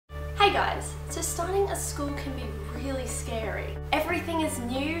Hey guys, so starting a school can be really scary. Everything is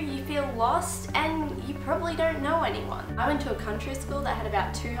new, you feel lost, and you probably don't know anyone. I went to a country school that had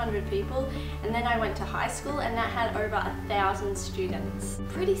about 200 people, and then I went to high school and that had over 1,000 students.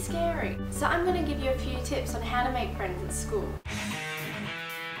 Pretty scary. So I'm going to give you a few tips on how to make friends at school.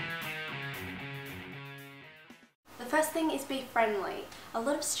 The first thing is be friendly. A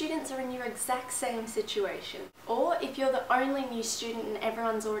lot of students are in your exact same situation. Or if you're the only new student and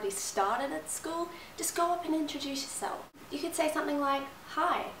everyone's already started at school, just go up and introduce yourself. You could say something like,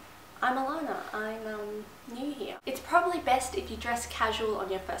 "Hi, I'm Alana, I'm new here." It's probably best if you dress casual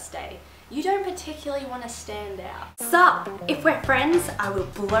on your first day. You don't particularly want to stand out. Sup? If we're friends, I will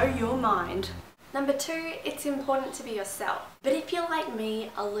blow your mind. Number 2, it's important to be yourself. But if you're like me,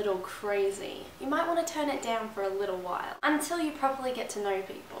 a little crazy, you might want to turn it down for a little while, until you properly get to know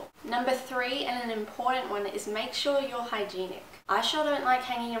people. Number 3, and an important one, is make sure you're hygienic. I sure don't like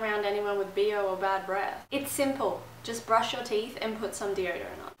hanging around anyone with BO or bad breath. It's simple, just brush your teeth and put some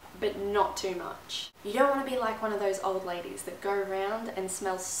deodorant on, but not too much. You don't want to be like one of those old ladies that go around and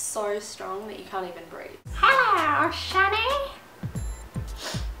smell so strong that you can't even breathe. Hello, Shani.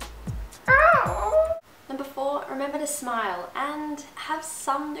 Number 4, remember to smile and have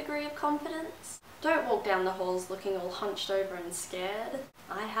some degree of confidence. Don't walk down the halls looking all hunched over and scared.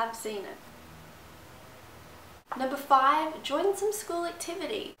 I have seen it. Number 5, join some school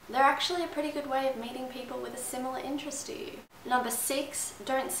activity. They're actually a pretty good way of meeting people with a similar interest to you. Number 6,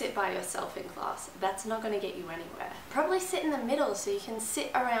 don't sit by yourself in class. That's not going to get you anywhere. Probably sit in the middle so you can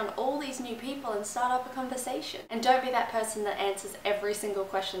sit around all these new people and start up a conversation. And don't be that person that answers every single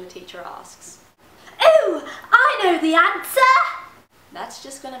question the teacher asks. Ooh, I know the answer! That's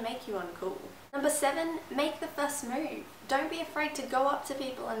just going to make you uncool. Number 7, make the first move. Don't be afraid to go up to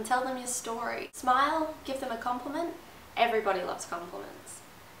people and tell them your story. Smile, give them a compliment. Everybody loves compliments.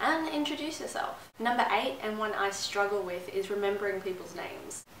 And introduce yourself. Number 8, and one I struggle with, is remembering people's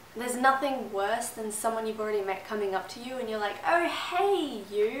names. There's nothing worse than someone you've already met coming up to you and you're like, "Oh, hey,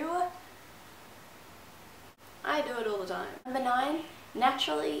 you." I do it all the time. Number 9,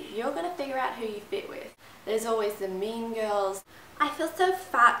 naturally, you're going to figure out who you fit with. There's always the mean girls. I feel so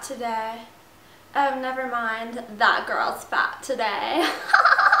fat today. Oh, never mind. That girl's fat today.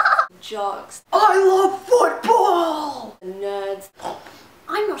 Jocks. I love football! The nerds.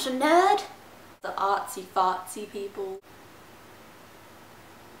 I'm not a nerd. The artsy-fartsy people.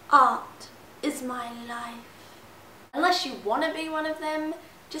 Art is my life. Unless you want to be one of them,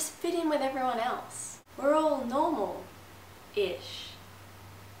 just fit in with everyone else. We're all normal-ish.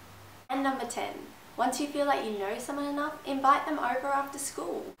 And number 10, once you feel like you know someone enough, invite them over after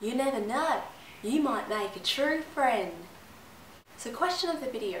school. You never know, you might make a true friend. So question of the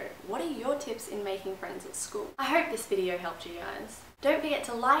video, what are your tips in making friends at school? I hope this video helped you guys. Don't forget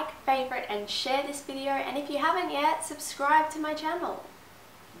to like, favorite and share this video, and if you haven't yet, subscribe to my channel.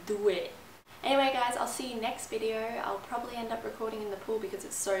 Do it. Anyway guys, I'll see you next video. I'll probably end up recording in the pool because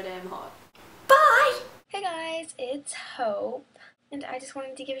it's so damn hot. Bye! Hey guys, it's Hope, and I just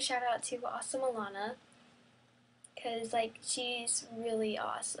wanted to give a shout out to Awesome Alana, because she's really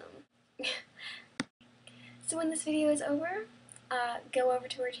awesome. So when this video is over, go over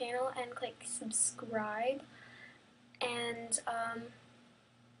to her channel and click subscribe, and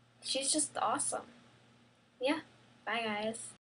she's just awesome. Yeah, bye guys.